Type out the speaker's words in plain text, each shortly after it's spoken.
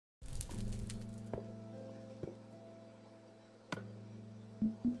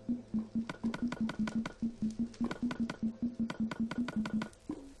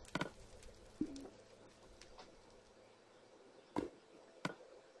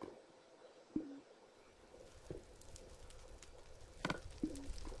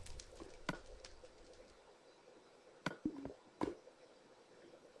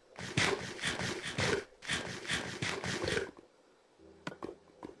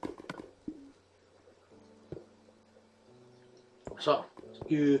So,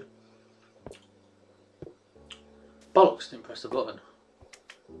 you bollocks, didn't press the button.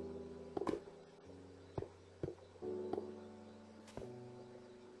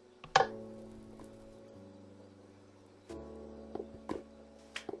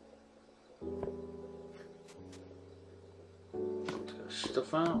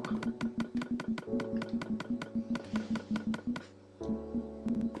 Stuff out.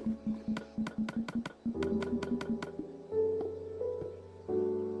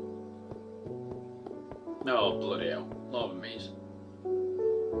 Oh bloody hell, love me's.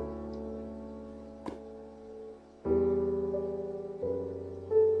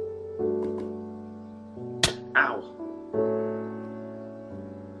 Ow!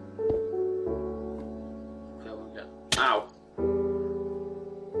 Ow!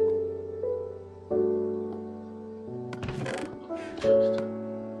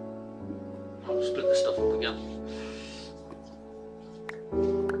 I'll split this stuff up again.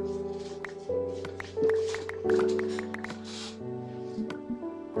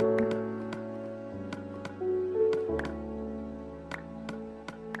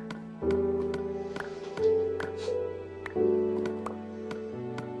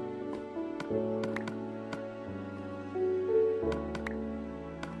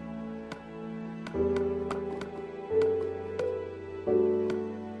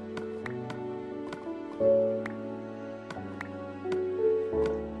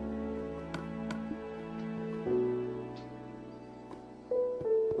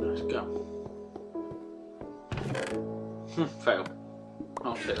 Let's go. Fail.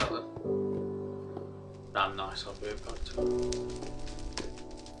 I'll take that then. Damn nice, I'll be back to it.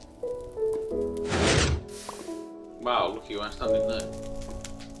 Wow, look, you weren't standing there.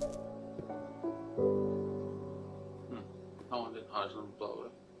 That one didn't hide on the block.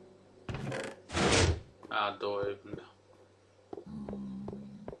 Ah, door opened.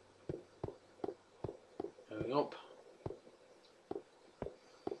 Going up.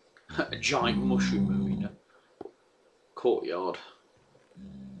 A giant mushroom arena. Courtyard.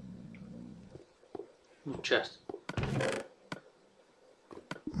 Chest.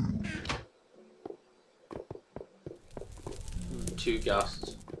 2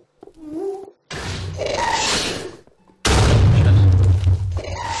 ghasts. Chest.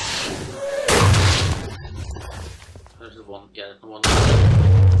 There's the one, yeah, the one.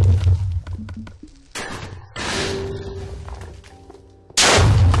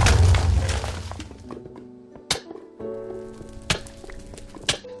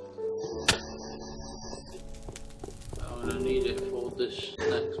 I'm gonna need it for this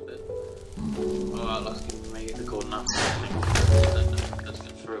next bit. Alright, let's make it record now. Let's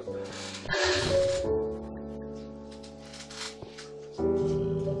get through.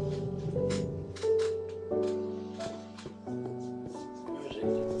 Where is it?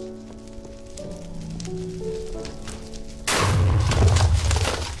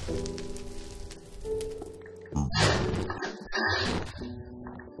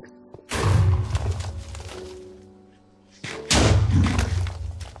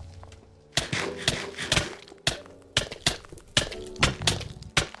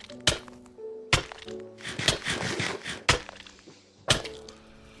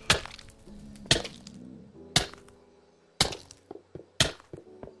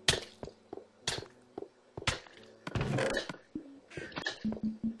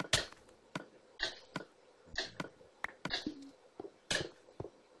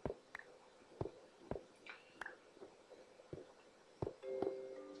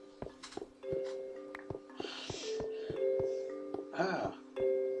 Ah.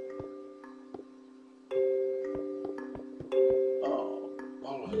 Oh,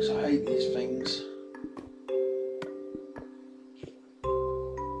 bollocks, I hate these things.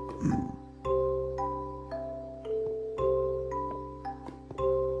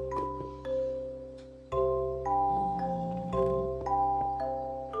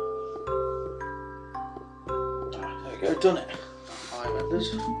 There we go, done it. 5 enders.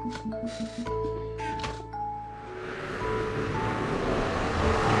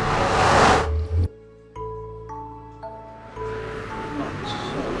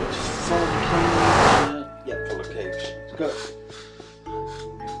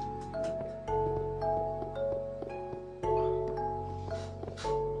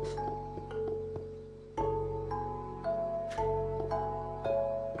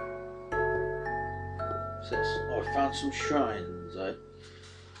 Oh, I found some shrines, eh?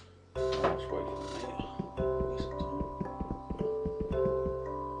 Oh, let's wait for me.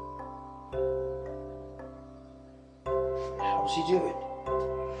 How's he doing?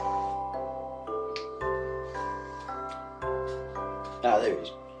 Ah, there it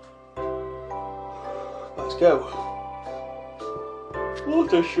is. Let's go.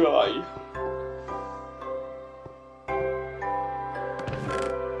 What a shrine.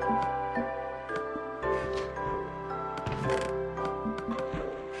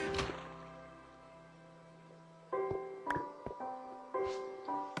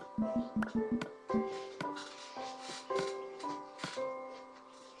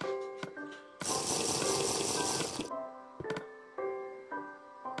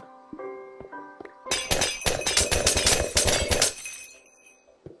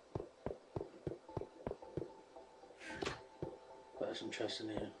 That's interesting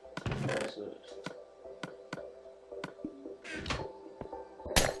here. What's this?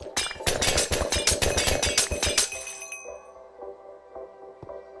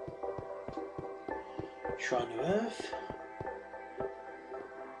 Shrine of Earth.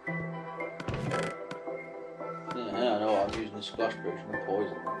 Yeah, I know I'm using the splash brush and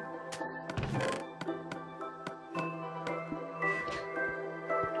poison.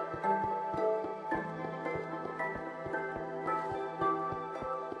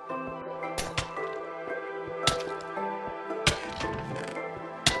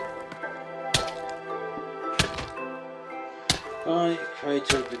 Right,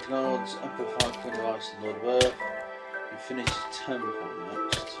 creator of the gods, amplify the device and Lord of Earth, Infinity Temple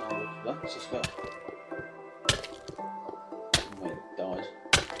next. I'll look for that, let's go. Wait, it dies.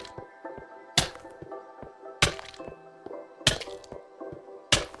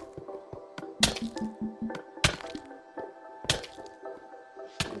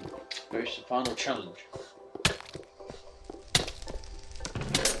 Where's the final challenge?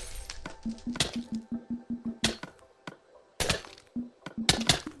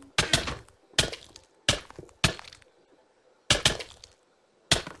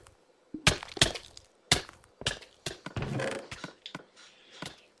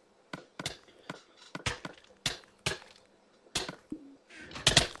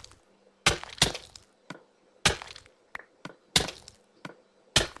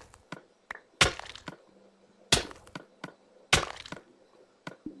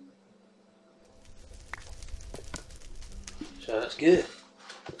 So that's good.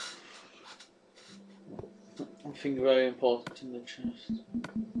 Something very important in the chest.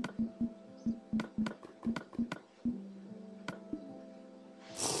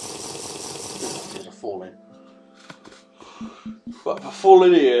 There's a fall in. But if I fall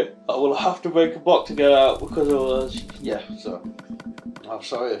in here, I will have to make a block to get out because otherwise, yeah, so. I'm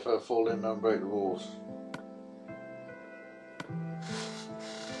sorry if I fall in and break the rules.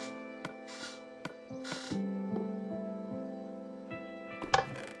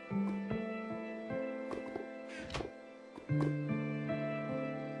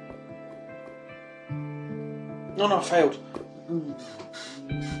 No, no, I failed.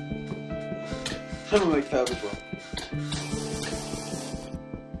 Heavyweight failed as well.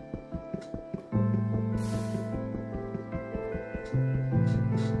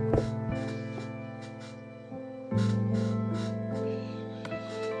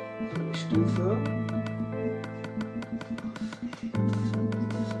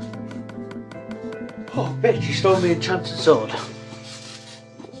 Oh, bitch, you stole me Enchanted sword.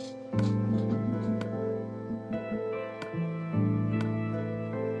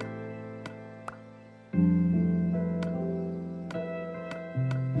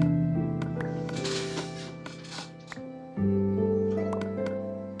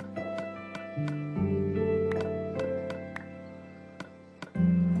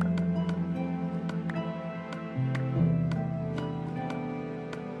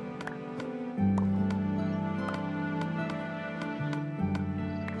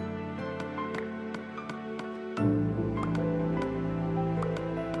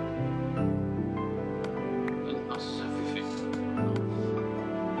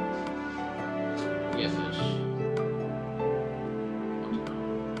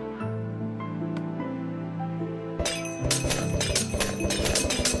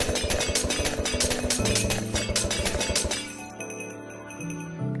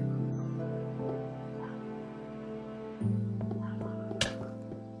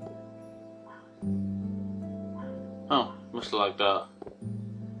 Oh, must like that.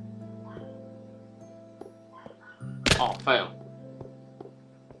 Oh, fail.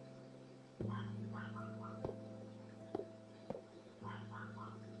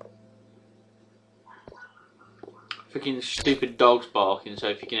 Freaking stupid dog's barking, so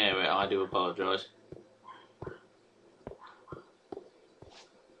if you can hear it, I do apologise.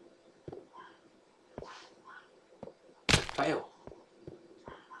 Fail.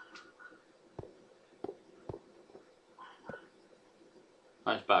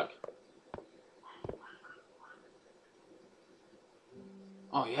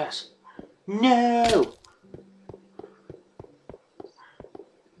 yes. No!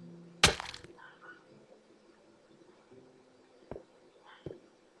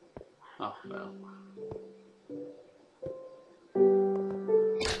 Oh, well.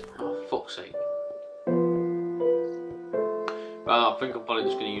 Oh, fuck's sake. Well, I think I'm probably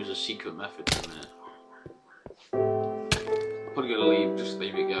just going to use a secret method in a minute. I'm probably going to just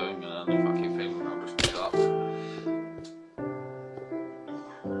leave it going, and then the fucking thing, I'll just do that.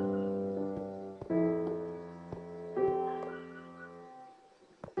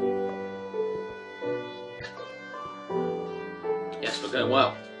 Yes, we're going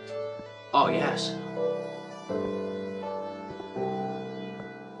well. Oh, yes.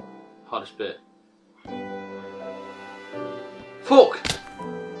 Hardest bit. Fuck!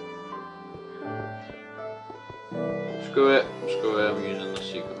 Screw it, I'm using the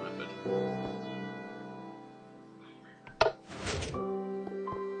secret method.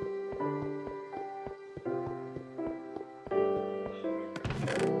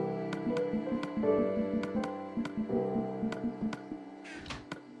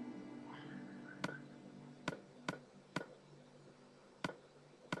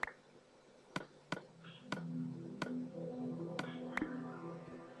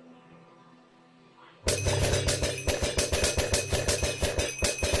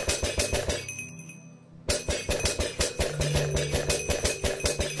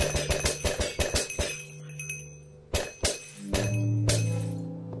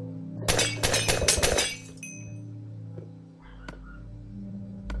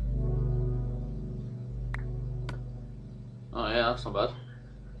 Oh yeah, that's not bad.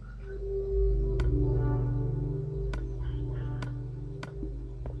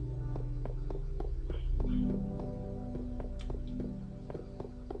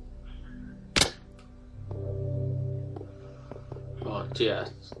 Oh dear,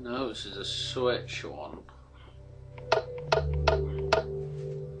 no, this is a switch one. I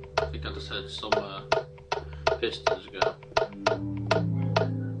think I just heard some pistons go.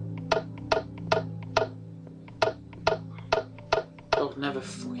 Dog never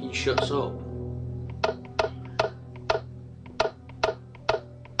fucking shuts up.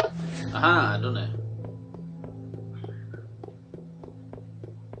 Aha, done it.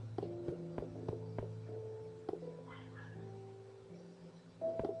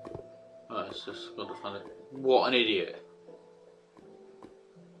 Oh, it's just got to find it. What an idiot.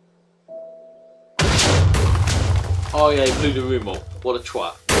 Oh yeah, he blew the room up. What a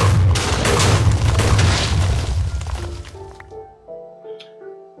twat.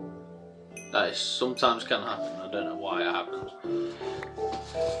 That is sometimes can happen. I don't know why it happens.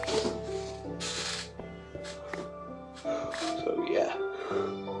 So yeah,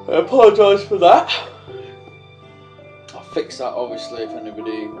 I apologise for that. I'll fix that obviously if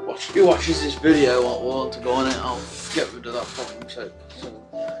anybody who watches this video want to go on it. I'll get rid of that fucking tape so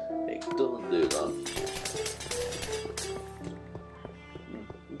it doesn't do that.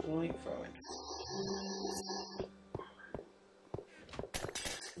 Right throwing.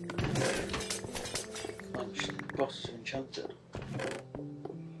 Boss is Enchanted.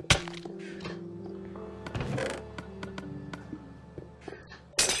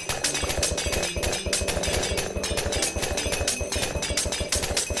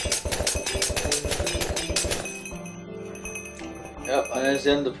 Yep, and there's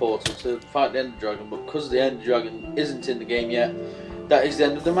the Ender portal to fight the Ender Dragon, but because the Ender Dragon isn't in the game yet, that is the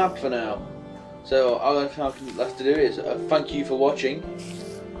end of the map for now. So all I can left to do is thank you for watching,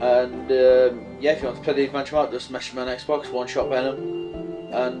 and yeah, if you want to play the adventure map, just smash my Xbox, One Shot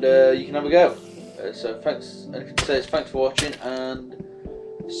Venom, and you can have a go. So thanks, and I can say is thanks for watching, and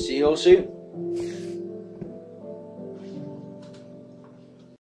see you all soon.